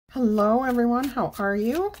Hello everyone, how are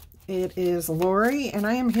you? It is Lori and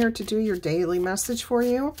I am here to do your daily message for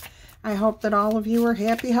you. I hope that all of you are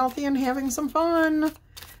happy, healthy, and having some fun.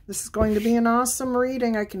 This is going to be an awesome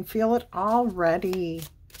reading. I can feel it already.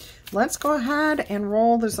 Let's go ahead and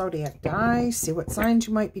roll the zodiac die, see what signs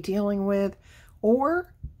you might be dealing with,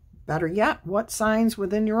 or better yet, what signs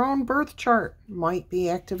within your own birth chart might be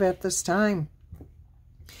active at this time.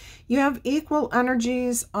 You have equal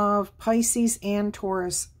energies of Pisces and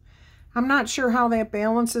Taurus. I'm not sure how that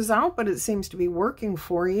balances out, but it seems to be working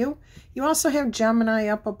for you. You also have Gemini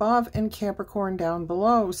up above and Capricorn down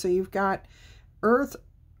below. So you've got Earth,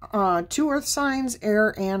 two Earth signs,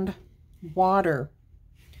 air, and water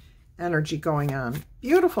energy going on.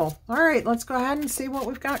 Beautiful. All right, let's go ahead and see what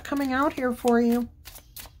we've got coming out here for you.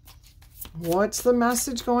 What's the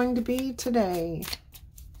message going to be today?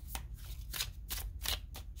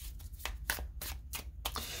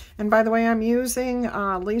 And by the way, I'm using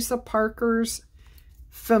Lisa Parker's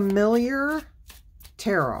Familiar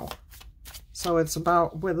Tarot. So it's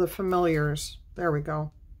about with the familiars. There we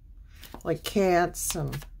go. Like cats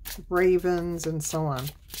and ravens and so on.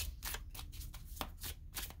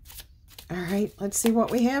 All right, let's see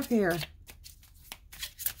what we have here.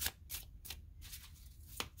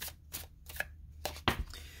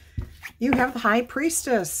 You have the High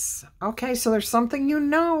Priestess. Okay, so there's something you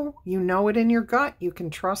know. You know it in your gut. You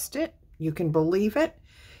can trust it. You can believe it.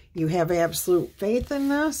 You have absolute faith in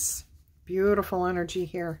this. Beautiful energy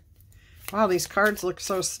here. Wow, these cards look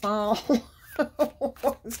so small.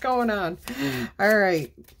 What's going on? All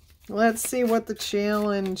right, let's see what the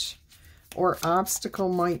challenge or obstacle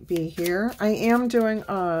might be here. I am doing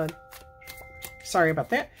sorry about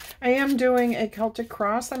that. I am doing a Celtic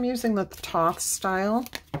cross. I'm using the Thoth style.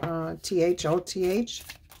 T-H-O-T-H.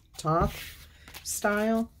 Thoth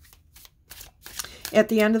style. At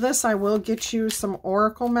the end of this, I will get you some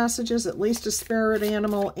oracle messages, at least a spirit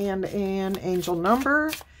animal and an angel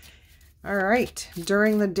number. All right.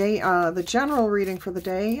 During the day, the general reading for the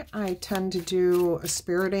day, I tend to do a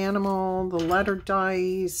spirit animal, the letter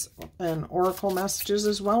dice, and oracle messages,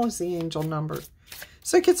 as well as the angel number.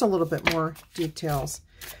 So it gets a little bit more details.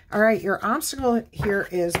 All right, your obstacle here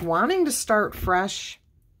is wanting to start fresh,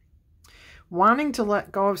 wanting to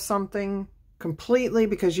let go of something completely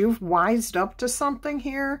because you've wised up to something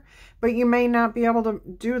here, but you may not be able to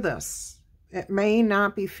do this. It may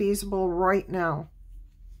not be feasible right now.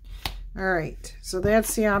 All right, so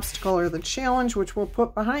that's the obstacle or the challenge, which we'll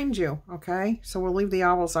put behind you, okay? So we'll leave the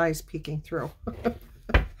owl's eyes peeking through.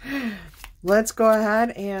 Let's go ahead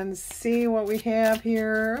and see what we have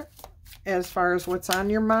here as far as what's on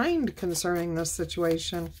your mind concerning this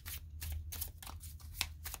situation.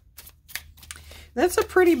 That's a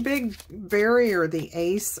pretty big barrier, the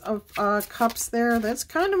Ace of Cups there. That's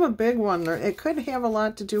kind of a big one. It could have a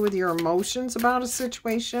lot to do with your emotions about a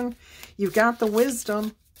situation. You've got the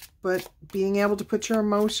wisdom, but being able to put your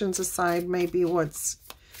emotions aside may be what's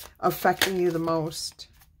affecting you the most.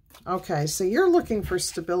 Okay, so you're looking for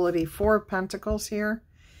stability. Four of Pentacles here.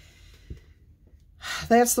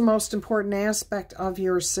 That's the most important aspect of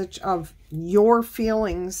your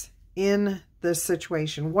feelings in this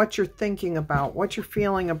situation. What you're thinking about, what you're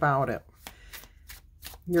feeling about it.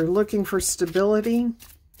 You're looking for stability,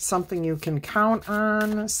 something you can count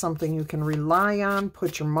on, something you can rely on,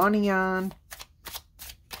 put your money on.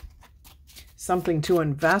 Something to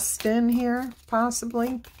invest in here,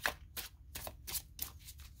 possibly.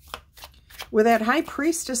 With that High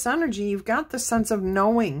Priestess energy, you've got the sense of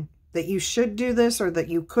knowing that you should do this, or that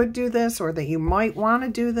you could do this, or that you might want to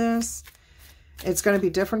do this. It's going to be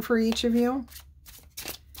different for each of you.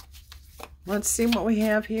 Let's see what we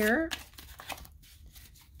have here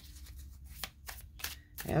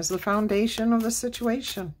as the foundation of the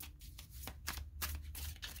situation.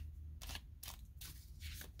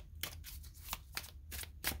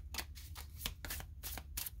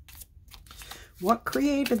 What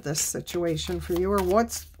created this situation for you, or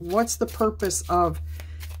what's the purpose of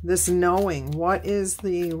this knowing? What is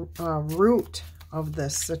the root of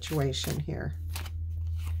this situation here?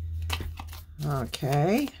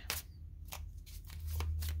 Okay.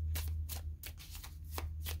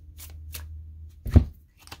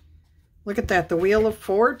 Look at that, the Wheel of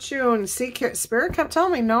Fortune. See, Spirit kept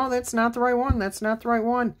telling me, no, that's not the right one. That's not the right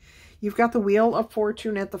one. You've got the Wheel of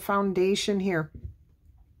Fortune at the foundation here.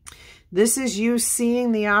 This is you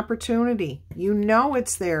seeing the opportunity. You know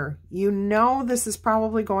it's there. You know this is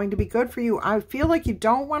probably going to be good for you. I feel like you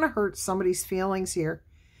don't want to hurt somebody's feelings here.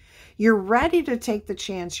 You're ready to take the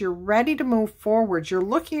chance. You're ready to move forward. You're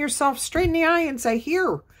looking yourself straight in the eye and say,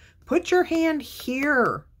 here, put your hand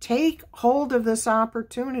here. Take hold of this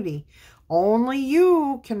opportunity. Only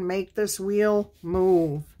you can make this wheel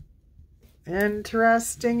move.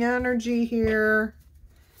 Interesting energy here.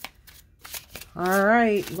 All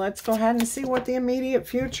right, let's go ahead and see what the immediate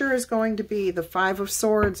future is going to be. The Five of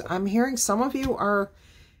Swords. I'm hearing some of you are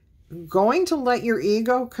going to let your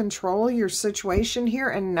ego control your situation here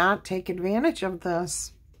and not take advantage of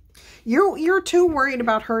this. You're too worried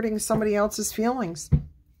about hurting somebody else's feelings.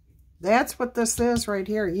 That's what this is right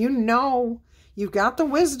here. You know, you've got the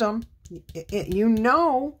wisdom. You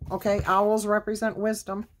know, okay, owls represent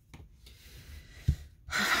wisdom.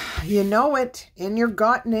 You know it in your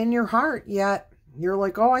gut and in your heart, yet you're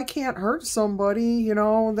like, oh, I can't hurt somebody. You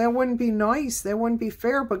know, that wouldn't be nice. That wouldn't be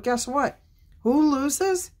fair. But guess what? Who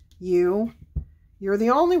loses? You. You're the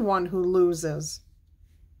only one who loses.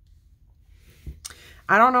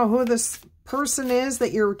 I don't know who this person is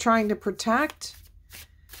that you're trying to protect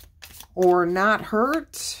or not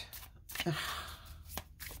hurt.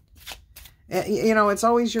 You know, it's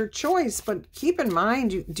always your choice, but keep in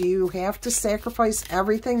mind, do you have to sacrifice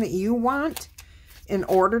everything that you want in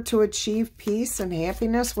order to achieve peace and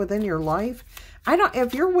happiness within your life?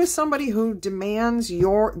 If you're with somebody who demands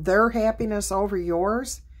their happiness over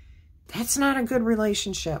yours, that's not a good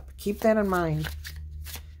relationship. Keep that in mind.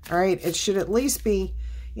 All right, it should at least be,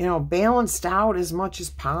 you know, balanced out as much as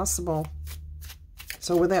possible.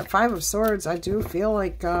 So with that Five of Swords, I do feel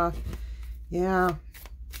like, yeah,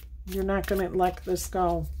 you're not going to let this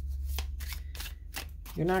go.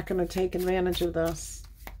 You're not going to take advantage of this.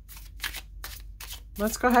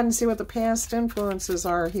 Let's go ahead and see what the past influences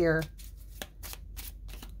are here.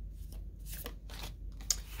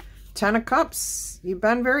 Ten of Cups. You've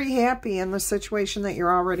been very happy in the situation that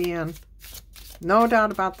you're already in. No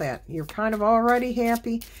doubt about that. You're kind of already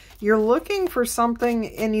happy. You're looking for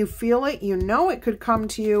something and you feel it. You know it could come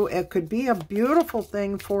to you. It could be a beautiful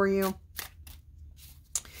thing for you.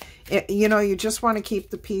 You know, you just want to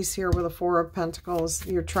keep the peace here with a Four of Pentacles.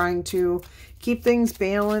 You're trying to keep things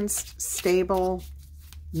balanced, stable,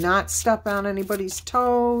 not step on anybody's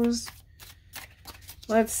toes.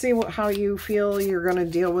 Let's see how you feel you're going to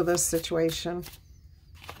deal with this situation.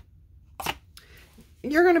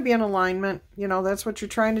 You're going to be in alignment. You know, that's what you're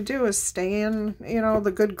trying to do, is stay in, you know,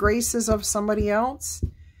 the good graces of somebody else.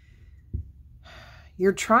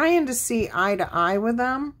 You're trying to see eye to eye with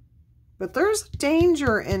them. But there's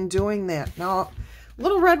danger in doing that. Now,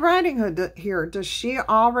 Little Red Riding Hood here, does she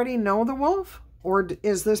already know the wolf? Or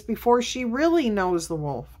is this before she really knows the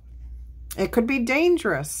wolf? It could be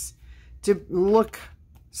dangerous to look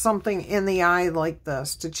something in the eye like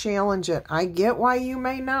this, to challenge it. I get why you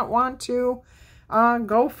may not want to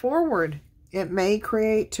go forward. It may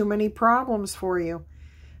create too many problems for you.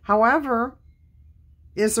 However,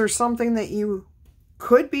 is there something that you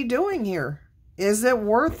could be doing here? Is it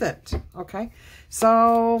worth it? Okay.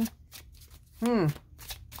 So,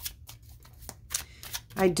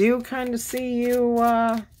 I do kind of see you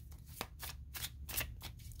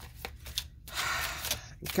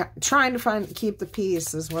trying to keep the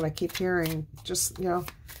peace is what I keep hearing. Just, you know,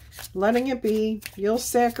 letting it be. You'll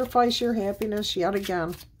sacrifice your happiness yet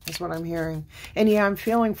again, is what I'm hearing. And yeah, I'm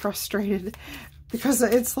feeling frustrated because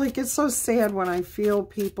it's like, it's so sad when I feel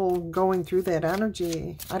people going through that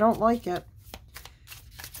energy. I don't like it.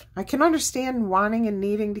 I can understand wanting and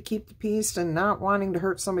needing to keep the peace and not wanting to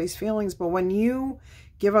hurt somebody's feelings, but when you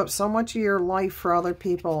give up so much of your life for other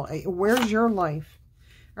people, where's your life?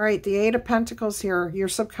 All right, the Eight of Pentacles here. Your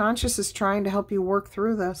subconscious is trying to help you work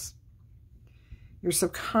through this. Your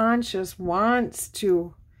subconscious wants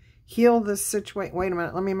to heal this situation. Wait a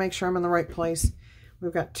minute, let me make sure I'm in the right place.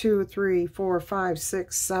 We've got 2, 3, 4, 5,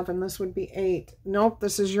 6, 7. This would be 8. Nope,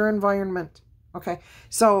 this is your environment. Okay,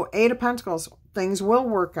 so Eight of Pentacles. Things will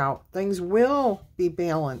work out. Things will be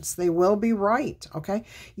balanced. They will be right, okay?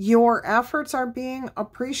 Your efforts are being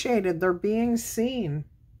appreciated. They're being seen.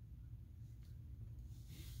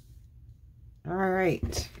 All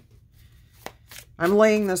right. I'm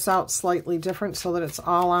laying this out slightly different so that it's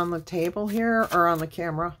all on the table here, or on the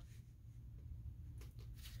camera.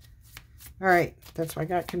 All right. That's why I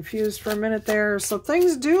got confused for a minute there. So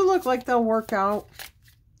things do look like they'll work out.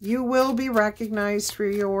 You will be recognized for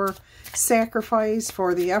your sacrifice,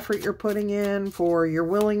 for the effort you're putting in, for your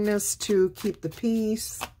willingness to keep the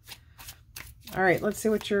peace. All right, let's see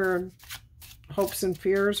what your hopes and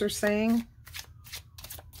fears are saying.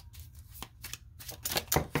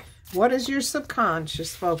 What is your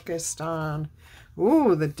subconscious focused on?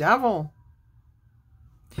 Ooh, the Devil.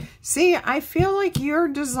 See, I feel like your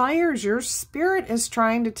desires, your spirit is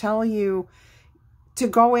trying to tell you to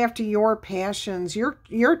go after your passions.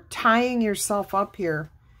 You're tying yourself up here.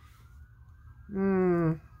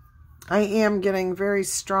 I am getting very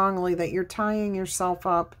strongly that you're tying yourself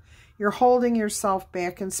up. You're holding yourself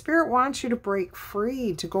back. And Spirit wants you to break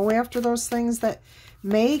free, to go after those things that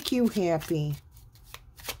make you happy.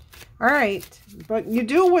 All right. But you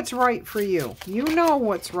do what's right for you. You know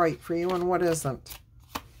what's right for you and what isn't.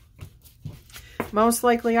 Most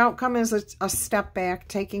likely outcome is a step back,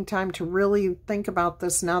 taking time to really think about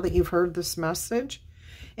this now that you've heard this message,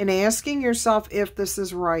 and asking yourself if this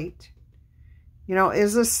is right. You know,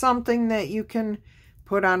 is this something that you can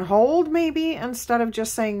put on hold maybe instead of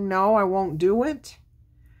just saying, no, I won't do it?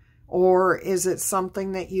 Or is it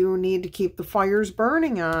something that you need to keep the fires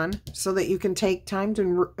burning on so that you can take time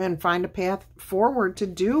to and find a path forward to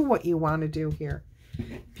do what you want to do here?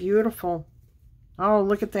 Beautiful. Oh,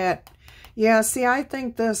 look at that. Yeah, see, I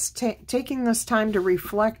think this taking this time to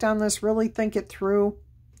reflect on this, really think it through,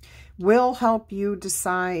 will help you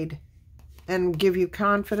decide and give you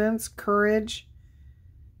confidence, courage,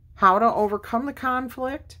 how to overcome the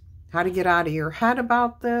conflict, how to get out of your head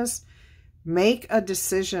about this. Make a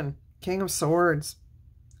decision. King of Swords.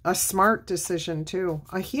 A smart decision, too.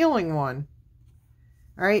 A healing one.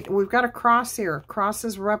 All right, we've got a cross here.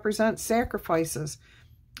 Crosses represent sacrifices.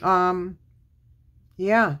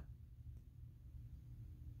 Yeah.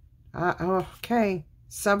 Okay.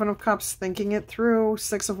 7 of Cups, thinking it through.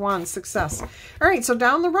 6 of Wands, success. All right, so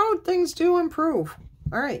down the road, things do improve.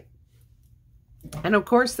 All right. And of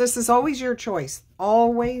course, this is always your choice.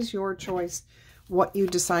 Always your choice what you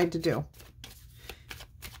decide to do.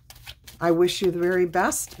 I wish you the very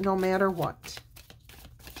best, no matter what.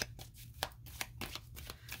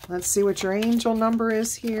 Let's see what your angel number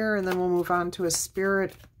is here, and then we'll move on to a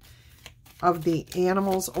Spirit of the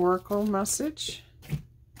Animals Oracle message.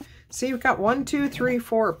 See, you've got 1, 2, 3,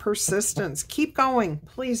 4, persistence. Keep going.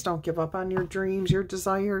 Please don't give up on your dreams, your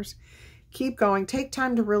desires. Keep going. Take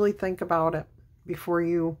time to really think about it before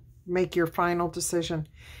you make your final decision.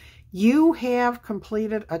 You have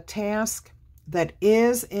completed a task that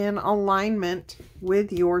is in alignment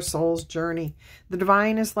with your soul's journey. The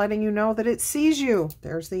divine is letting you know that it sees you.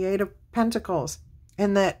 There's the 8 of Pentacles.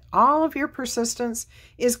 And that all of your persistence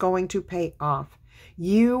is going to pay off.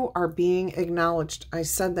 You are being acknowledged. I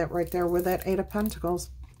said that right there with that 8 of Pentacles.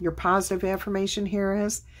 Your positive affirmation here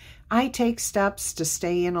is, I take steps to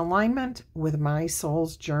stay in alignment with my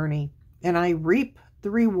soul's journey, and I reap the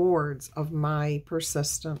rewards of my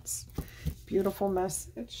persistence. Beautiful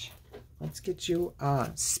message. Let's get you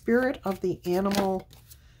a Spirit of the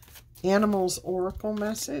Animals Oracle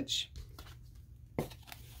message.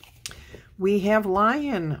 We have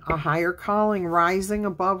Lion, a higher calling, rising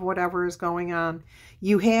above whatever is going on.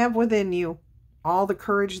 You have within you all the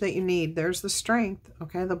courage that you need. There's the strength,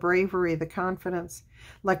 okay, the bravery, the confidence.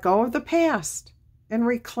 Let go of the past and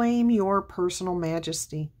reclaim your personal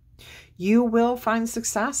majesty. You will find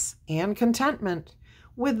success and contentment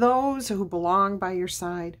with those who belong by your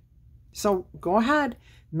side. So go ahead,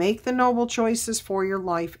 make the noble choices for your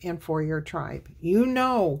life and for your tribe. You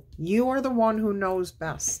know, you are the one who knows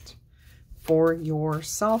best for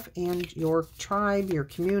yourself and your tribe, your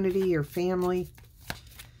community, your family.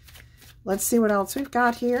 Let's see what else we've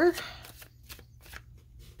got here.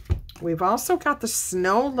 We've also got the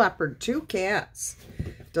snow leopard, 2 cats.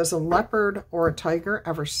 Does a leopard or a tiger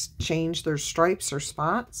ever change their stripes or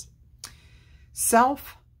spots?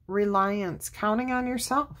 Self-reliance, counting on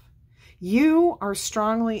yourself. You are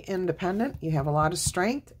strongly independent. You have a lot of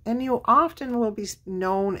strength, and you often will be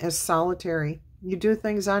known as solitary. You do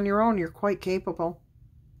things on your own. You're quite capable.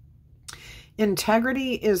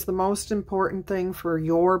 Integrity is the most important thing for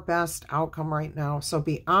your best outcome right now. So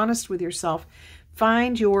be honest with yourself.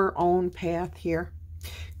 Find your own path here.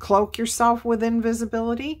 Cloak yourself with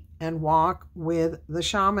invisibility and walk with the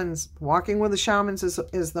shamans. Walking with the shamans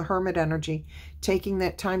is the hermit energy. Taking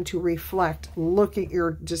that time to reflect. Look at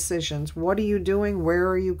your decisions. What are you doing? Where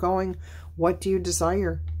are you going? What do you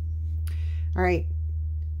desire? All right.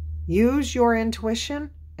 Use your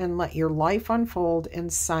intuition and let your life unfold in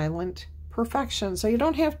silent perfection. So you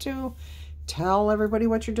don't have to tell everybody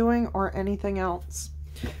what you're doing or anything else.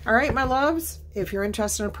 All right, my loves, if you're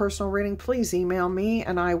interested in a personal reading, please email me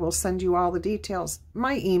and I will send you all the details.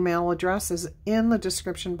 My email address is in the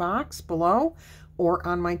description box below or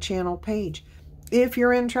on my channel page. If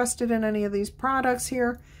you're interested in any of these products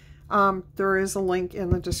here, there is a link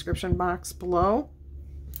in the description box below.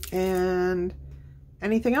 And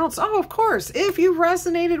anything else? Oh, of course, if you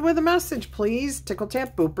resonated with the message, please tickle,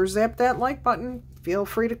 tap, boop, or zap that like button. Feel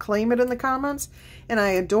free to claim it in the comments. And I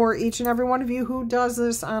adore each and every one of you who does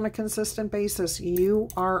this on a consistent basis. You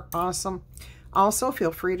are awesome. Also,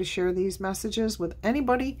 feel free to share these messages with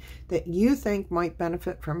anybody that you think might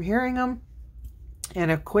benefit from hearing them.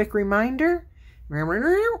 And a quick reminder,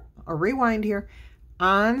 a rewind here,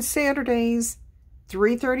 on Saturdays,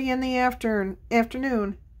 3:30 in the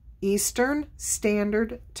afternoon, Eastern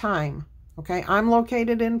Standard Time. Okay, I'm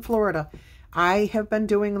located in Florida. I have been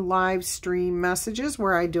doing live stream messages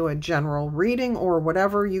where I do a general reading or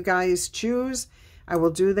whatever you guys choose. I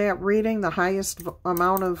will do that reading. The highest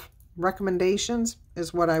amount of recommendations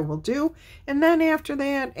is what I will do. And then after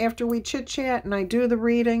that, after we chit-chat and I do the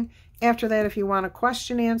reading, after that, if you want a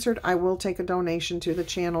question answered, I will take a donation to the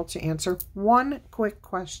channel to answer one quick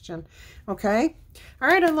question. Okay? All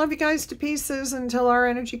right, I love you guys to pieces. Until our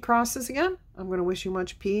energy crosses again, I'm going to wish you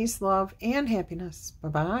much peace, love, and happiness.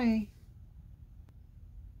 Bye-bye.